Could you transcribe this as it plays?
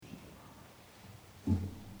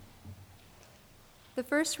The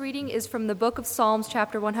first reading is from the book of Psalms,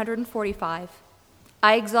 chapter 145.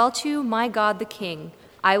 I exalt you, my God the King.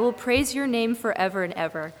 I will praise your name forever and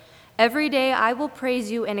ever. Every day I will praise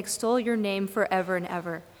you and extol your name forever and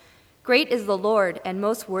ever. Great is the Lord and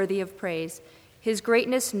most worthy of praise. His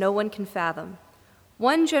greatness no one can fathom.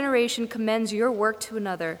 One generation commends your work to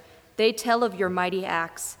another. They tell of your mighty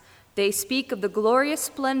acts. They speak of the glorious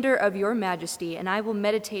splendor of your majesty, and I will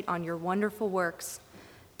meditate on your wonderful works.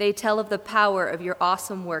 They tell of the power of your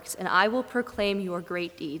awesome works, and I will proclaim your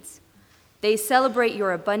great deeds. They celebrate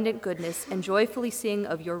your abundant goodness and joyfully sing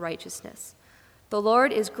of your righteousness. The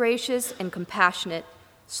Lord is gracious and compassionate,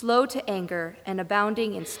 slow to anger, and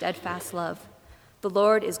abounding in steadfast love. The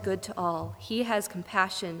Lord is good to all. He has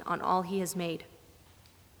compassion on all he has made.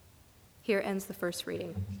 Here ends the first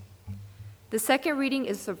reading. The second reading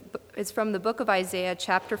is from the book of Isaiah,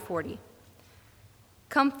 chapter 40.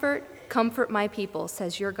 Comfort, comfort my people,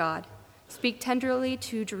 says your God. Speak tenderly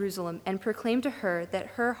to Jerusalem and proclaim to her that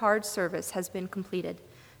her hard service has been completed,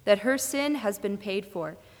 that her sin has been paid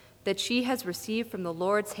for, that she has received from the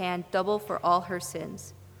Lord's hand double for all her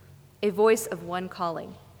sins. A voice of one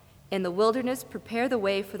calling. In the wilderness, prepare the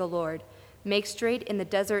way for the Lord. Make straight in the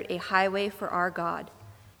desert a highway for our God.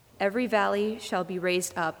 Every valley shall be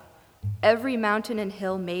raised up, every mountain and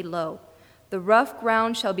hill made low. The rough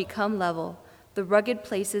ground shall become level, the rugged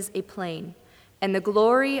places a plain, and the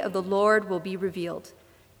glory of the Lord will be revealed,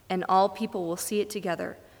 and all people will see it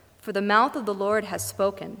together. For the mouth of the Lord has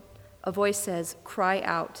spoken. A voice says, cry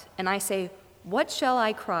out. And I say, what shall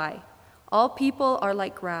I cry? All people are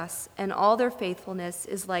like grass, and all their faithfulness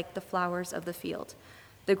is like the flowers of the field.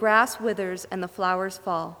 The grass withers and the flowers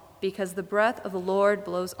fall, because the breath of the Lord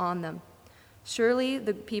blows on them. Surely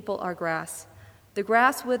the people are grass. The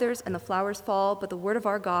grass withers and the flowers fall, but the word of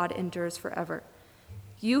our God endures forever.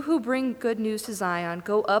 You who bring good news to Zion,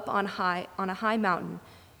 go up on a high mountain.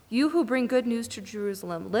 You who bring good news to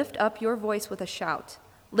Jerusalem, lift up your voice with a shout.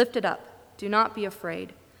 Lift it up. Do not be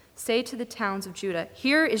afraid. Say to the towns of Judah,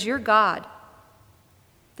 here is your God.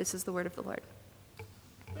 This is the word of the Lord.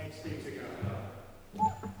 Thanks be to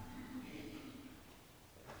God.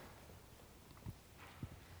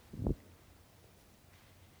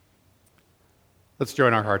 Let's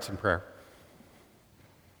join our hearts in prayer.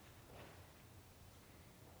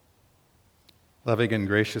 Loving and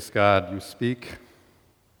gracious God, you speak.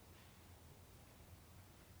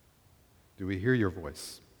 Do we hear your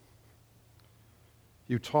voice?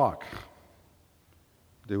 You talk.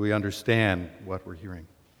 Do we understand what we're hearing?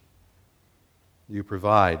 You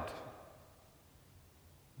provide.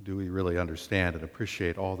 Do we really understand and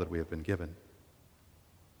appreciate all that we have been given?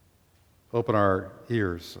 Open our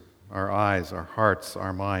ears, our eyes, our hearts,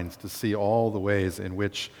 our minds to see all the ways in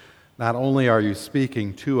which not only are you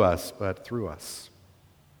speaking to us, but through us.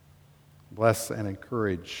 Bless and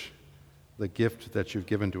encourage the gift that you've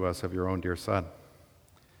given to us of your own dear Son,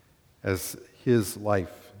 as his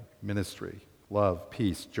life, ministry, love,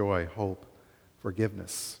 peace, joy, hope,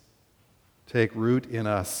 forgiveness take root in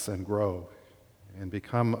us and grow and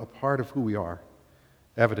become a part of who we are,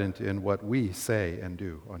 evident in what we say and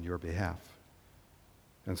do on your behalf.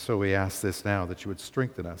 And so we ask this now, that you would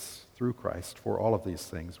strengthen us through Christ for all of these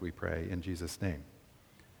things, we pray in Jesus' name.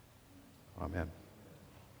 Amen.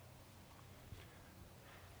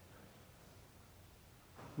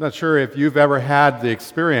 I'm not sure if you've ever had the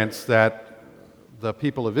experience that the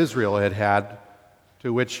people of Israel had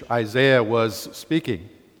to which Isaiah was speaking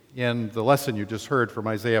in the lesson you just heard from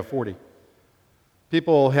Isaiah 40.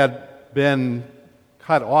 People had been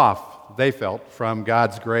cut off, they felt, from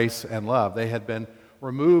God's grace and love. They had been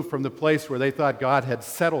removed from the place where they thought God had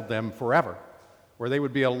settled them forever, where they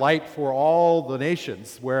would be a light for all the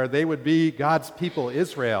nations, where they would be God's people,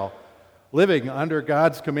 Israel, living under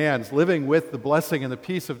God's commands, living with the blessing and the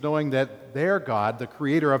peace of knowing that their God, the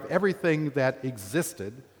creator of everything that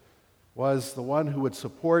existed, was the one who would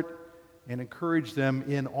support and encourage them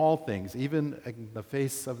in all things, even in the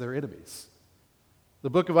face of their enemies. The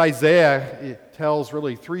book of Isaiah, it tells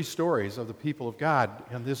really three stories of the people of God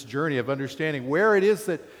in this journey of understanding where it is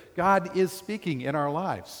that God is speaking in our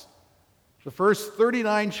lives. The first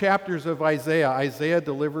 39 chapters of Isaiah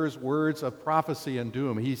delivers words of prophecy and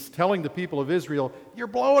doom. He's telling the people of Israel, you're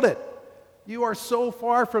blowing it. You are so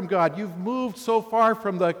far from God. You've moved so far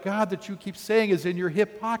from the God that you keep saying is in your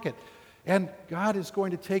hip pocket. And God is going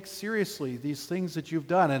to take seriously these things that you've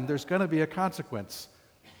done, and there's going to be a consequence.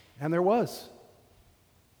 And there was.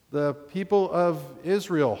 The people of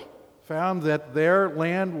Israel found that their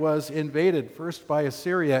land was invaded first by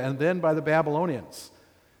Assyria and then by the Babylonians,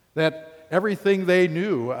 that everything they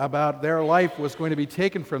knew about their life was going to be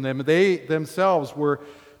taken from them. They themselves were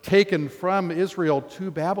taken from Israel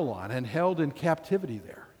to Babylon and held in captivity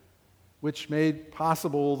there, which made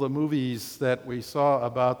possible the movies that we saw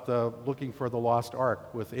about the looking for the lost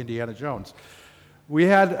ark with Indiana Jones. We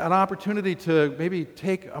had an opportunity to maybe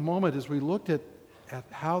take a moment as we looked at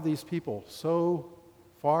how these people, so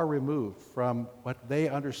far removed from what they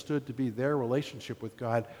understood to be their relationship with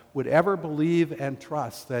God, would ever believe and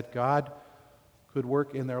trust that God could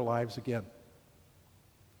work in their lives again.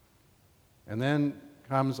 And then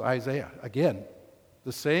comes Isaiah, again,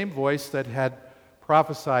 the same voice that had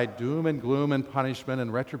prophesied doom and gloom and punishment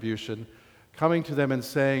and retribution, coming to them and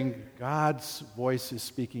saying, God's voice is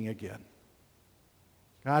speaking again.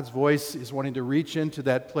 God's voice is wanting to reach into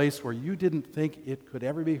that place where you didn't think it could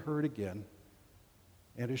ever be heard again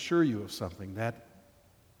and assure you of something, that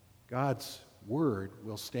God's word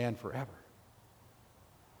will stand forever.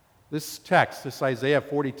 This text, this Isaiah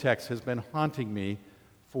 40 text, has been haunting me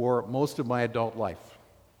for most of my adult life.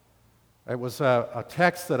 It was a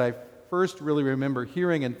text that I first really remember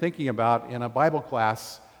hearing and thinking about in a Bible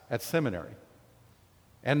class at seminary.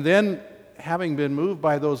 And then having been moved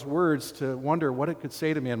by those words to wonder what it could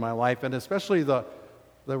say to me in my life, and especially the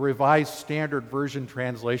Revised Standard Version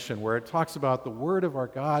translation, where it talks about the word of our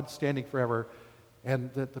God standing forever,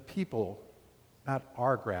 and that the people, not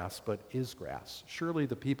are grass, but is grass. Surely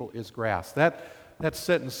the people is grass. That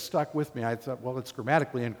sentence stuck with me. I thought, well, it's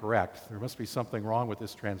grammatically incorrect. There must be something wrong with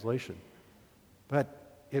this translation.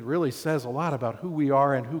 But it really says a lot about who we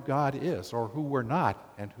are and who God is, or who we're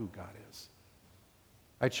not and who God is.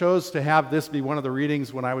 I chose to have this be one of the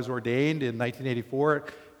readings when I was ordained in 1984 in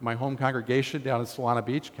my home congregation down in Solana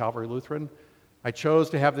Beach, Calvary Lutheran. I chose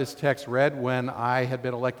to have this text read when I had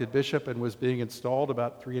been elected bishop and was being installed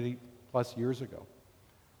about 3+ years ago.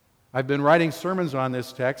 I've been writing sermons on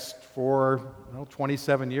this text for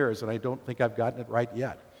 27 years, and I don't think I've gotten it right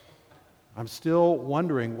yet. I'm still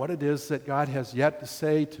wondering what it is that God has yet to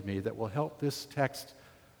say to me that will help this text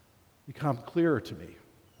become clearer to me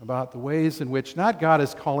about the ways in which not God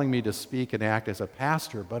is calling me to speak and act as a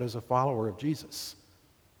pastor, but as a follower of Jesus.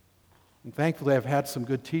 And thankfully, I've had some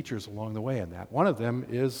good teachers along the way in that. One of them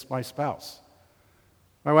is my spouse.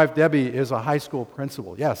 My wife, Debbie, is a high school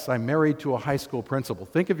principal. Yes, I'm married to a high school principal.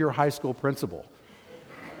 Think of your high school principal.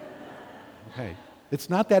 Okay, it's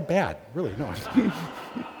not that bad, really, no.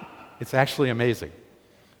 It's actually amazing.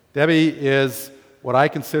 Debbie is what I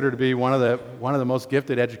consider to be one of the most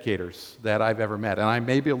gifted educators that I've ever met. And I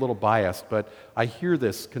may be a little biased, but I hear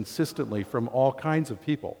this consistently from all kinds of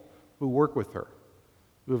people who work with her,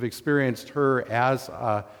 who have experienced her as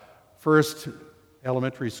a first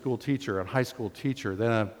elementary school teacher, a high school teacher,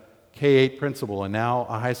 then a K-8 principal, and now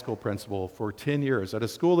a high school principal for 10 years at a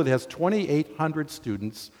school that has 2,800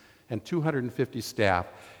 students and 250 staff,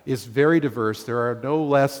 is very diverse. There are no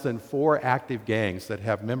less than 4 active gangs that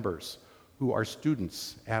have members who are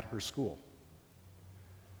students at her school.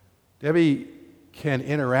 Debbie can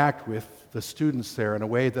interact with the students there in a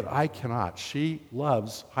way that I cannot. She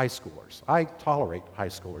loves high schoolers. I tolerate high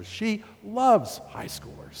schoolers. She loves high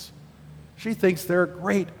schoolers. She thinks they're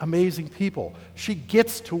great, amazing people. She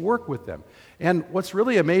gets to work with them. And what's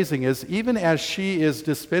really amazing is even as she is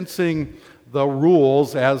dispensing the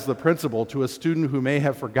rules as the principal to a student who may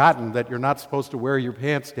have forgotten that you're not supposed to wear your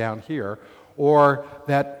pants down here, or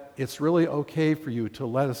that it's really okay for you to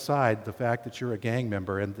let aside the fact that you're a gang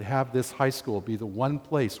member and to have this high school be the one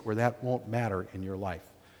place where that won't matter in your life,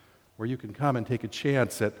 where you can come and take a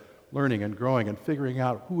chance at learning and growing and figuring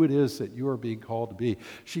out who it is that you are being called to be.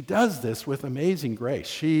 She does this with amazing grace.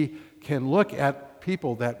 She can look at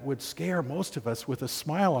people that would scare most of us with a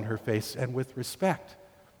smile on her face and with respect,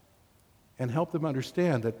 and help them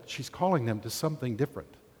understand that she's calling them to something different.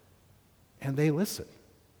 And they listen.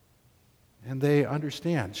 And they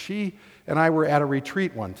understand. She and I were at a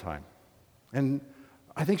retreat one time, and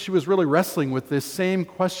I think she was really wrestling with this same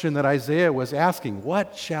question that Isaiah was asking.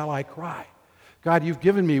 What shall I cry? God, you've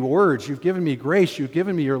given me words, you've given me grace, you've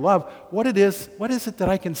given me your love. What is it that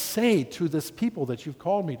I can say to this people that you've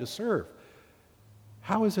called me to serve?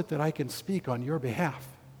 How is it that I can speak on your behalf?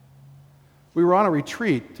 We were on a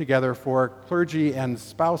retreat together for clergy and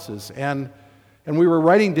spouses, and we were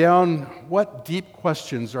writing down what deep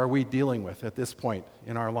questions are we dealing with at this point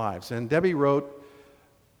in our lives. And Debbie wrote,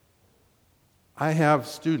 I have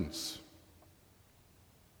students.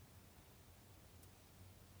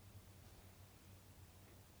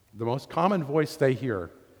 The most common voice they hear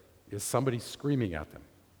is somebody screaming at them,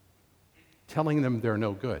 telling them they're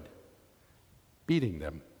no good, beating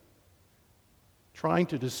them, trying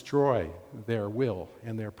to destroy their will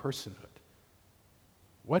and their personhood.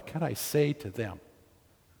 What can I say to them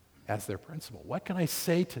as their principal? What can I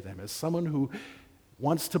say to them as someone who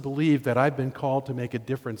wants to believe that I've been called to make a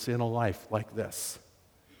difference in a life like this.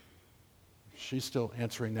 She's still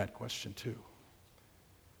answering that question too.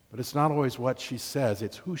 But it's not always what she says,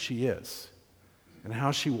 it's who she is and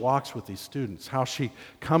how she walks with these students, how she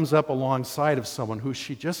comes up alongside of someone who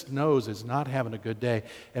she just knows is not having a good day,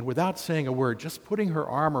 and without saying a word, just putting her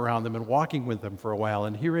arm around them and walking with them for a while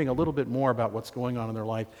and hearing a little bit more about what's going on in their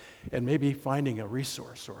life, and maybe finding a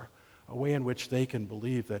resource or a way in which they can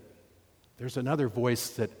believe that there's another voice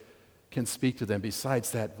that can speak to them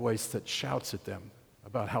besides that voice that shouts at them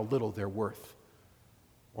about how little they're worth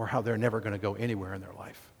or how they're never going to go anywhere in their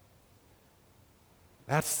life.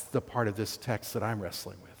 That's the part of this text that I'm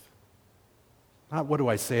wrestling with. Not what do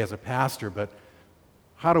I say as a pastor, but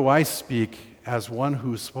how do I speak as one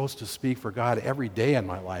who's supposed to speak for God every day in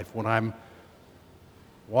my life when I'm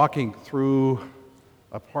walking through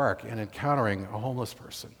a park and encountering a homeless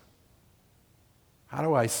person? How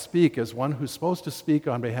do I speak as one who's supposed to speak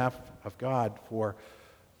on behalf of God for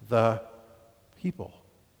the people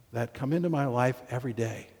that come into my life every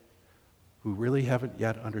day who really haven't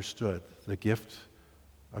yet understood the gift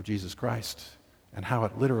of Jesus Christ and how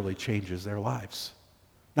it literally changes their lives?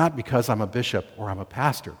 Not because I'm a bishop or I'm a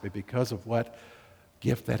pastor, but because of what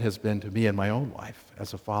gift that has been to me in my own life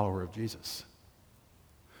as a follower of Jesus.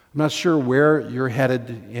 I'm not sure where you're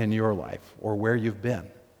headed in your life or where you've been.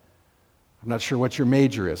 I'm not sure what your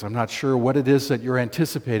major is. I'm not sure what it is that you're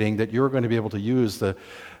anticipating that you're going to be able to use the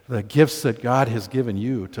gifts that God has given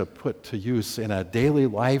you to put to use in a daily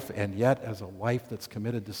life, and yet as a life that's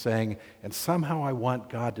committed to saying, and somehow I want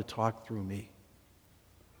God to talk through me.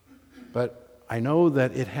 But I know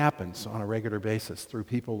that it happens on a regular basis through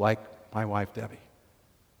people like my wife, Debbie.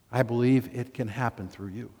 I believe it can happen through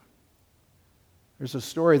you. There's a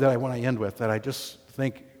story that I want to end with that I just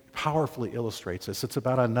think powerfully illustrates this. It's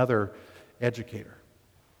about another educator,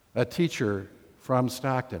 a teacher from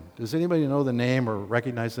Stockton. Does anybody know the name or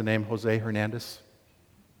recognize the name Jose Hernandez?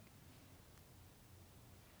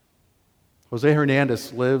 Jose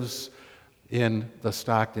Hernandez lives in the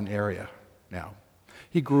Stockton area now.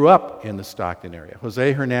 He grew up in the Stockton area.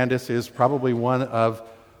 Jose Hernandez is probably one of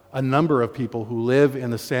a number of people who live in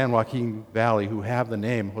the San Joaquin Valley who have the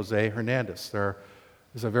name Jose Hernandez. There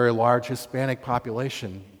is a very large Hispanic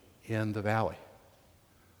population in the valley.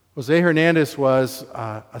 Jose Hernandez was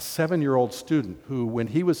a 7-year-old student who, when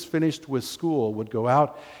he was finished with school, would go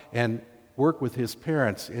out and work with his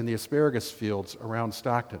parents in the asparagus fields around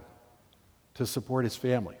Stockton to support his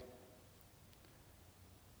family.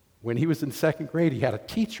 When he was in 2nd grade, he had a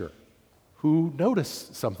teacher who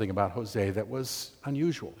noticed something about Jose that was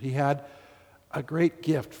unusual. He had a great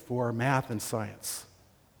gift for math and science.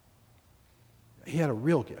 He had a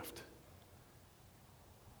real gift.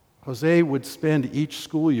 Jose would spend each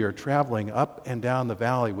school year traveling up and down the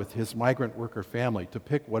valley with his migrant worker family to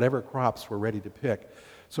pick whatever crops were ready to pick.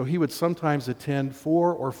 So he would sometimes attend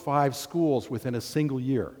 4 or 5 schools within a single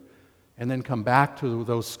year and then come back to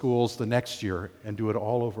those schools the next year and do it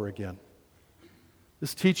all over again.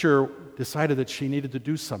 This teacher decided that she needed to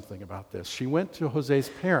do something about this. She went to Jose's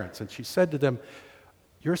parents and she said to them,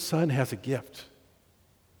 "Your son has a gift.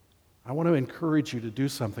 I want to encourage you to do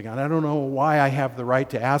something. And I don't know why I have the right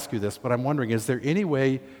to ask you this, but I'm wondering, is there any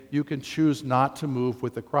way you can choose not to move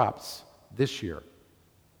with the crops this year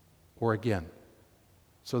or again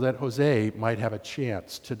so that Jose might have a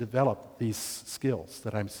chance to develop these skills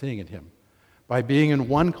that I'm seeing in him by being in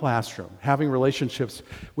one classroom, having relationships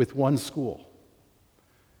with one school?"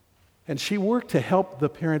 And she worked to help the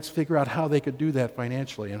parents figure out how they could do that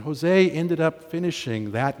financially. And Jose ended up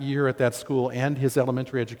finishing that year at that school and his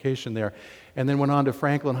elementary education there, and then went on to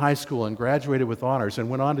Franklin High School and graduated with honors, and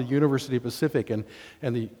went on to University of Pacific and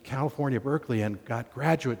the California Berkeley and got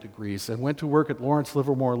graduate degrees, and went to work at Lawrence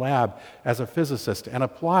Livermore Lab as a physicist and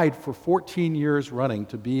applied for 14 years running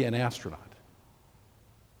to be an astronaut.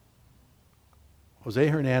 Jose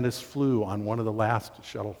Hernandez flew on one of the last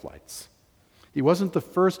shuttle flights. He wasn't the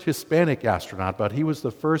first Hispanic astronaut, but he was the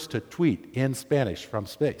first to tweet in Spanish from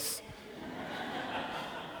space.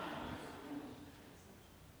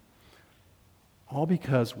 All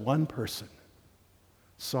because one person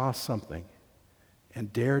saw something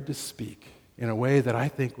and dared to speak in a way that I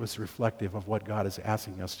think was reflective of what God is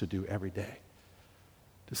asking us to do every day.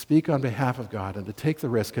 To speak on behalf of God and to take the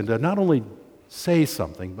risk and to not only say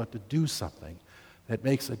something, but to do something that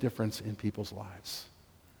makes a difference in people's lives.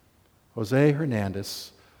 Jose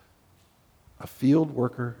Hernandez, a field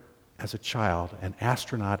worker as a child, an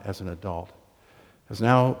astronaut as an adult, has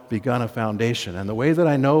now begun a foundation. And the way that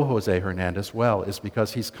I know Jose Hernandez well is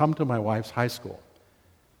because he's come to my wife's high school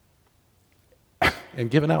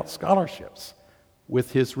and given out scholarships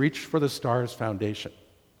with his reach for the stars foundation,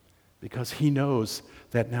 because he knows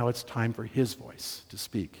that now it's time for his voice to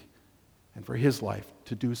speak and for his life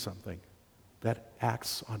to do something that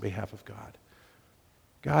acts on behalf of God.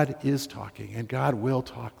 God is talking, and God will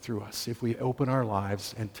talk through us if we open our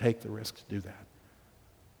lives and take the risk to do that.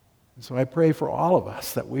 And so I pray for all of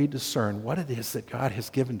us that we discern what it is that God has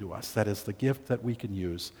given to us, that is the gift that we can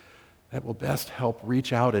use, that will best help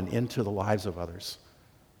reach out and into the lives of others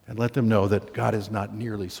and let them know that God is not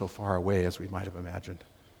nearly so far away as we might have imagined.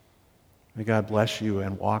 May God bless you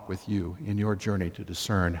and walk with you in your journey to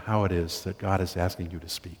discern how it is that God is asking you to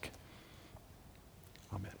speak.